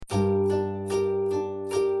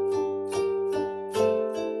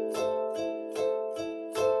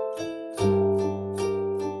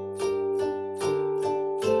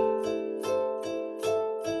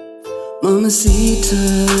Mamacita,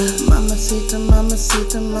 Mamacita,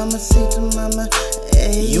 Mamacita, Mamacita, mama.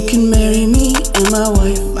 Ay. you can marry me and my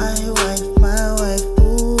wife. My wife,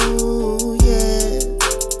 ooh, yeah.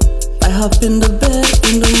 I hop in the bed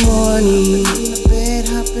in the morning.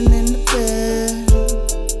 Hopping in the bed.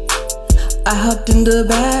 I hopped in the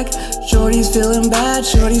back, shorty's feeling bad.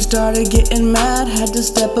 Shorty started getting mad, had to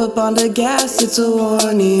step up on the gas, it's a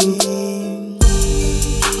warning.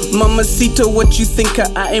 Mamacita, what you think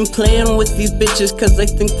I ain't playing with these bitches, cause I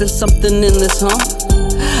think there's something in this, huh?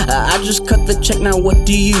 I just cut the check, now what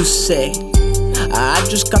do you say? I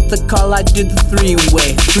just got the call, I did the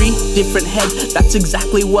three-way. 3 different heads, that's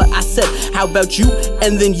exactly what I said. How about you,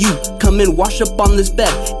 and then you, come and wash up on this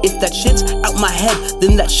bed. If that shit's out my head,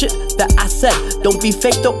 then that shit that I said. Don't be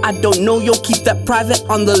fake though, I don't know, you'll keep that private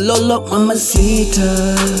on the low low. Mamacita,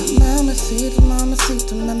 Mamacita,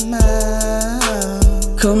 Mamacita, mama.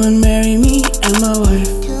 come and marry me and my wife.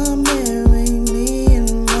 Come marry me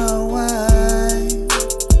and my wife.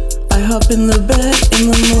 I hop in the bed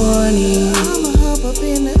in the morning.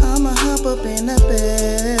 I'ma hop up in the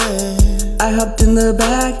bed. I hopped in the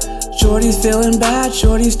back, shorty's feeling bad.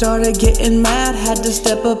 Shorty started getting mad, had to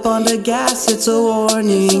step up on the gas, it's a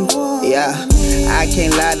warning. Yeah, I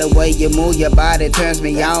can't lie, the way you move your body turns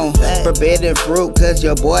me on. Forbidden fruit, cause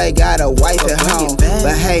your boy got a wife at home.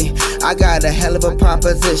 But hey, I got a hell of a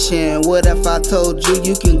proposition. What if I told you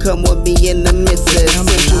you can come with me in the missus?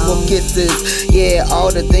 Sensual kisses, yeah,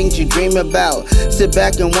 all the things you dream about. Sit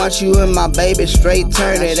back and watch you and my baby straight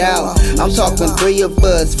turn it out. I'm talking 3 of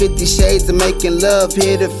us, 50 shades of making love.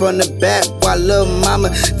 Hit it from the back while little mama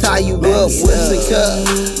tie you up with some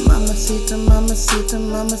cups. Mamacita, Mamacita,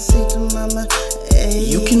 Mamacita, mama. Ay.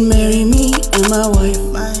 You can marry me and my wife.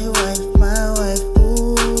 My wife,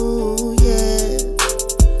 ooh, yeah.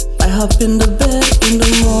 I hop in the bed in the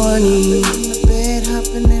morning.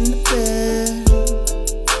 Hopping in the bed.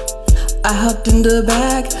 I hopped in the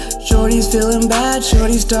back, shorty's feeling bad.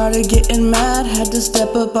 Shorty started getting mad, had to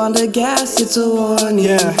step up on the gas, it's a warning.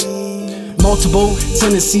 Yeah. Multiple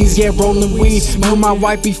tendencies, yeah, rolling weed. Me and my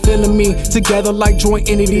wife be feeling me together like joint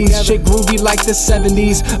entities. Shit groovy like the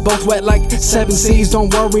 70s, both wet like 7 C's.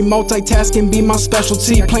 Don't worry, multitasking be my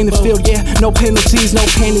specialty. Playing the field, yeah, no penalties, no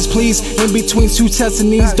panties, please. In between 2 testing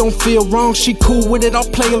knees, don't feel wrong. She cool with it, I'll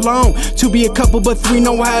play along. 2 be a couple, but 3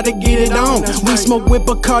 know how to get it on. We smoke with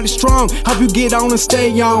Bacardi strong, help you get on and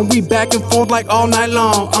stay on. We back and forth like all night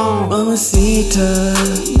long. Mamacita,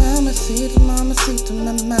 Mamacita, Mamacita,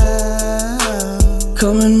 mama.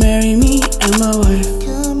 come and marry me and my wife.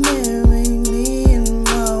 Come marry me and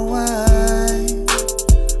my wife.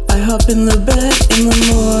 I hop in the bed in the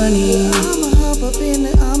morning. I'ma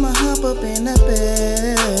hop up in the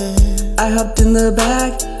bed. I hopped in the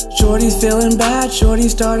back, shorty's feeling bad. Shorty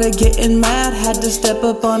started getting mad, had to step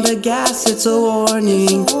up on the gas, it's a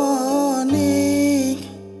warning.